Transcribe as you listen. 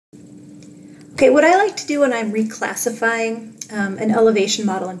Okay, what I like to do when I'm reclassifying an elevation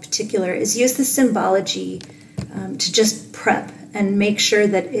model in particular is use the symbology to just prep and make sure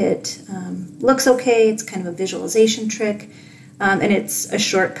that it looks okay. It's kind of a visualization trick, and it's a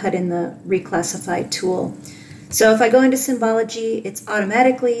shortcut in the Reclassify tool. So if I go into symbology, it's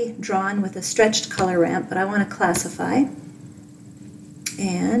automatically drawn with a stretched color ramp, but I want to classify.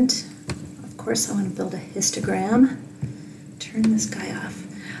 And of course I want to build a histogram. Turn this guy off.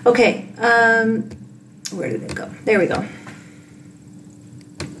 Okay, where did it go? There we go.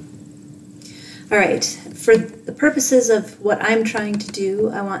 All right, for the purposes of what I'm trying to do,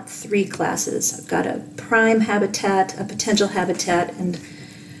 I want 3 classes. I've got a prime habitat, a potential habitat, and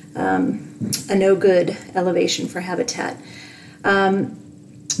a no-good elevation for habitat.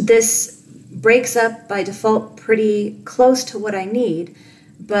 This breaks up by default pretty close to what I need,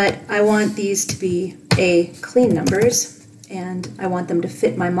 but I want these to be clean numbers, and I want them to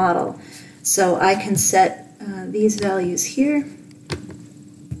fit my model. So I can set these values here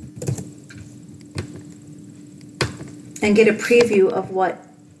and get a preview of what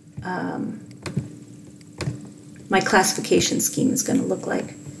my classification scheme is going to look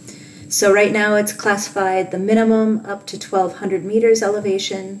like. So right now it's classified the minimum up to 1,200 meters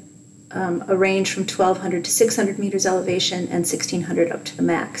elevation, a range from 1,200 to 600 meters elevation, and 1,600 up to the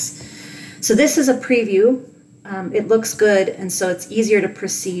max. So this is a preview. It looks good, and so it's easier to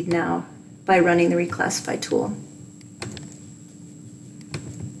proceed now by running the Reclassify tool.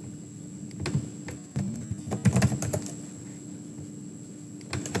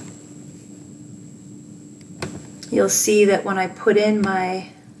 You'll see that when I put in my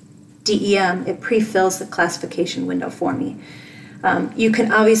DEM, it pre-fills the classification window for me. You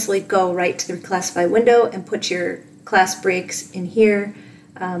can obviously go right to the Reclassify window and put your class breaks in here.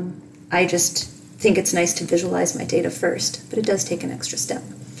 I just think it's nice to visualize my data first, but it does take an extra step.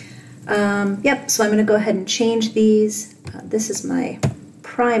 Yep, so I'm going to go ahead and change these. This is my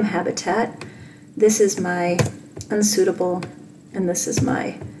prime habitat, this is my unsuitable, and this is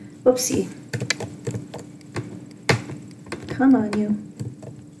my, whoopsie. Come on, you.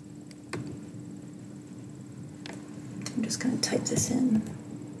 I'm just going to type this in.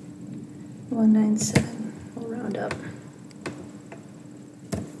 197, we'll round up.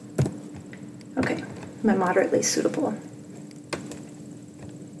 Okay, my moderately suitable.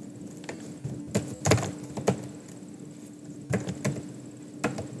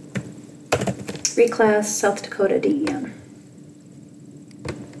 Reclass, South Dakota DEM.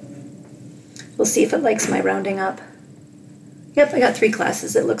 We'll see if it likes my rounding up. Yep, I got 3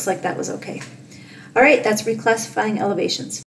 classes. It looks like that was okay. All right, that's reclassifying elevations.